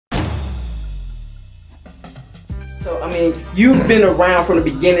So, I mean, you've been around from the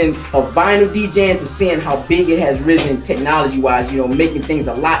beginning of vinyl DJing to seeing how big it has risen technology-wise, you know, making things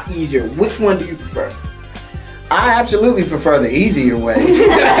a lot easier. Which one do you prefer? I absolutely prefer the easier way.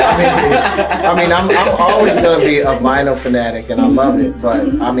 I mean, I'm always going to be a vinyl fanatic, and I love it.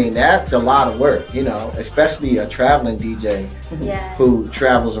 But I mean, that's a lot of work, you know, especially a traveling DJ who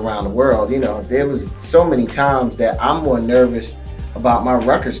travels around the world. You know, there was so many times that I'm more nervous about my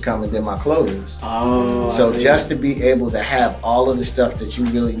records coming than my clothes. Oh, so just to be able to have all of the stuff that you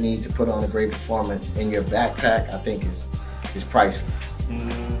really need to put on a great performance in your backpack, I think is priceless.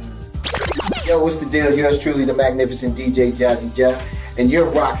 Yo, what's the deal? Yours truly, the magnificent DJ Jazzy Jeff, and you're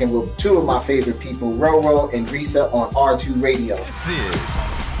rocking with two of my favorite people, Roro and Risa on R2 Radio. This is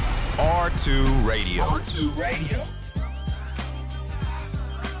R2 Radio. R2 Radio.